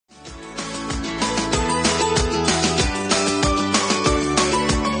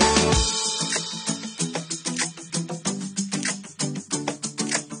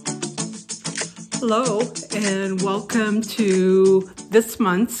Hello and welcome to this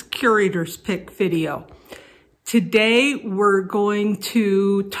month's Curator's Pick video. Today we're going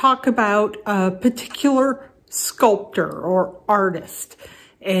to talk about a particular sculptor or artist,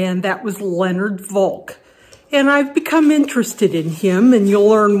 and that was Leonard Volk. And I've become interested in him, and you'll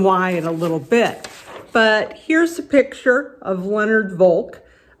learn why in a little bit. But here's a picture of Leonard Volk,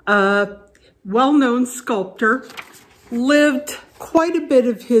 a well-known sculptor, lived quite a bit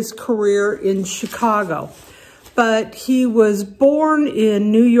of his career in Chicago, but he was born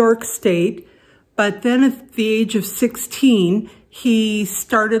in New York State, but then at the age of 16, he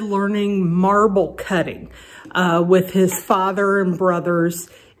started learning marble cutting with his father and brothers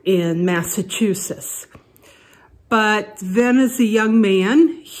in Massachusetts. But then as a young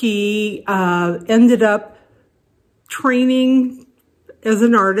man, he ended up training as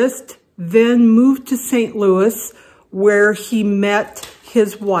an artist, then moved to St. Louis, where he met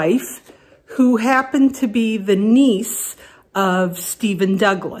his wife, who happened to be the niece of Stephen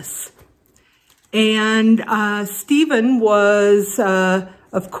Douglas. And Stephen was,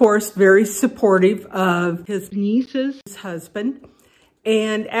 of course, very supportive of his niece's husband,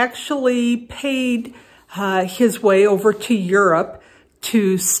 and actually paid his way over to Europe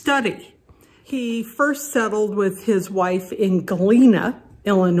to study. He first settled with his wife in Galena,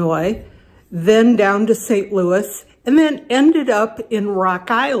 Illinois, then down to St. Louis, and then ended up in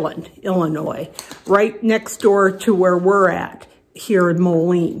Rock Island, Illinois, right next door to where we're at here in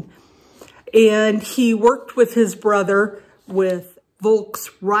Moline. And he worked with his brother with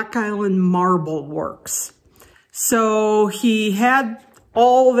Volk's Rock Island Marble Works. So he had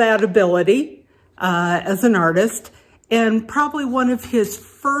all that ability as an artist, and probably one of his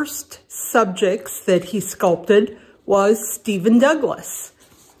first subjects that he sculpted was Stephen Douglas.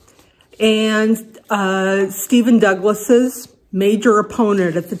 And Stephen Douglas's major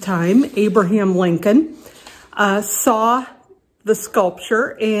opponent at the time, Abraham Lincoln, saw the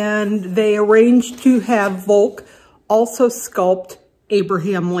sculpture, and they arranged to have Volk also sculpt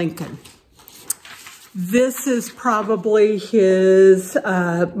Abraham Lincoln. This is probably his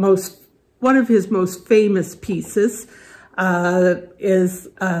one of his most famous pieces, is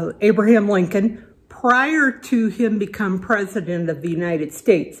Abraham Lincoln, prior to him become president of the United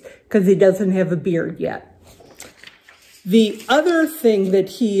States, because he doesn't have a beard yet. The other thing that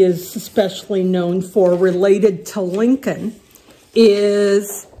he is especially known for related to Lincoln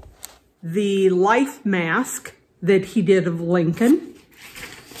is the life mask that he did of Lincoln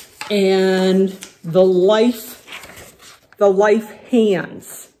and the life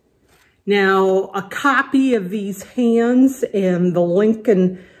hands. Now, a copy of these hands and the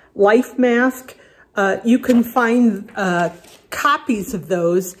Lincoln life mask, you can find copies of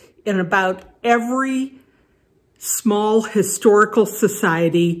those in about every small historical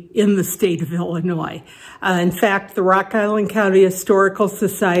society in the state of Illinois. In fact, the Rock Island County Historical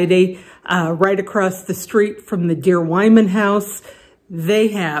Society, right across the street from the Deere Wyman House, they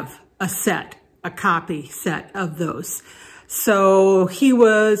have a copy set of those. So he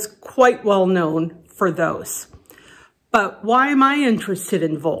was quite well known for those. But why am I interested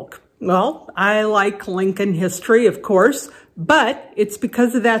in Volk? Well, I like Lincoln history, of course, but it's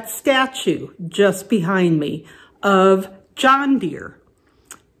because of that statue just behind me of John Deere.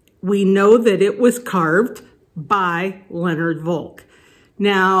 We know that it was carved by Leonard Volk.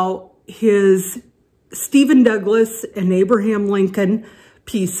 Now, his Stephen Douglas and Abraham Lincoln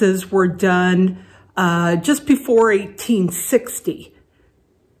pieces were done just before 1860.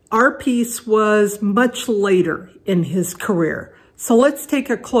 Our piece was much later in his career. So let's take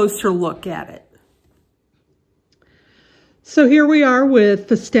a closer look at it. So here we are with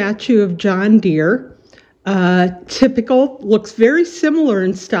the statue of John Deere. Typical, looks very similar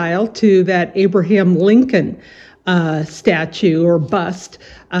in style to that Abraham Lincoln statue or bust,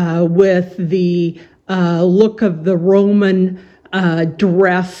 with the look of the Roman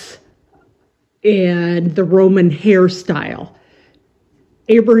dress and the Roman hairstyle.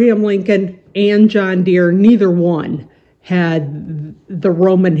 Abraham Lincoln and John Deere, neither one had the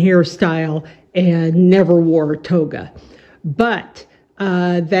Roman hairstyle and never wore a toga. But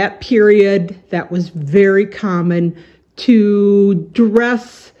that period, that was very common to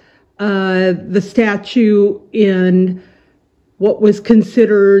dress the statue in what was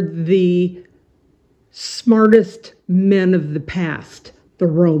considered the smartest men of the past, the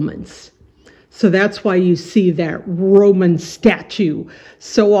Romans. So that's why you see that Roman statue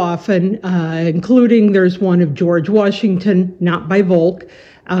so often, including there's one of George Washington, not by Volk,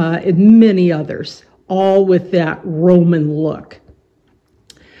 and many others, all with that Roman look.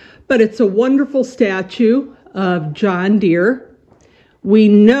 But it's a wonderful statue of John Deere We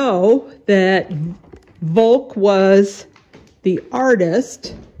know that Volk was the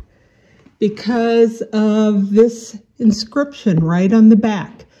artist because of this inscription right on the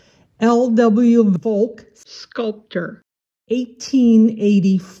back. L.W. Volk, sculptor,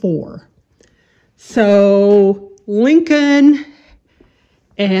 1884. So Lincoln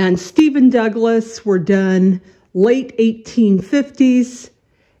and Stephen Douglas were done late 1850s,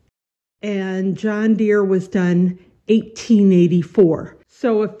 and John Deere was done 1884.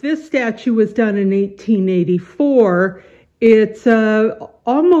 So if this statue was done in 1884, it's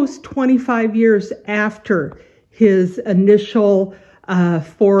almost 25 years after his initial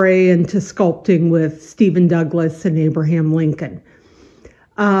foray into sculpting with Stephen Douglas and Abraham Lincoln.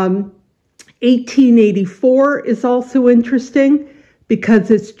 1884 is also interesting because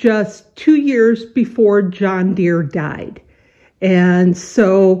it's just 2 years before John Deere died. And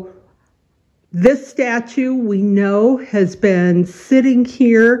so this statue, we know, has been sitting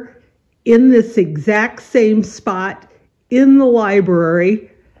here in this exact same spot in the library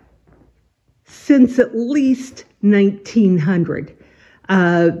since at least 1900.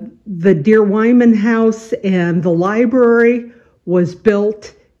 The Deere Wyman House and the library was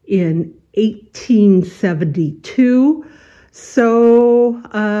built in 1872. So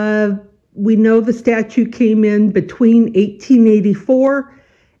we know the statue came in between 1884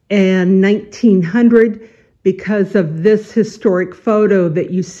 and 1900 because of this historic photo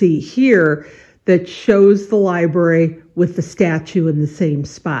that you see here that shows the library with the statue in the same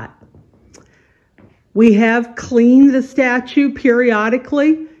spot. We have cleaned the statue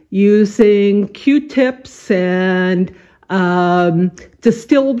periodically using Q-tips and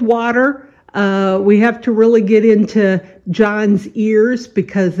distilled water. We have to really get into John's ears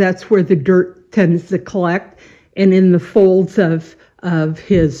because that's where the dirt tends to collect, and in the folds of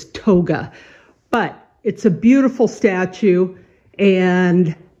his toga. But it's a beautiful statue,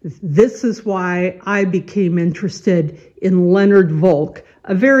 and this is why I became interested in Leonard Volk,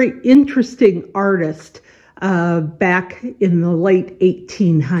 a very interesting artist back in the late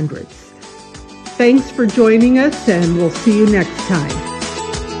 1800s. Thanks for joining us, and we'll see you next time.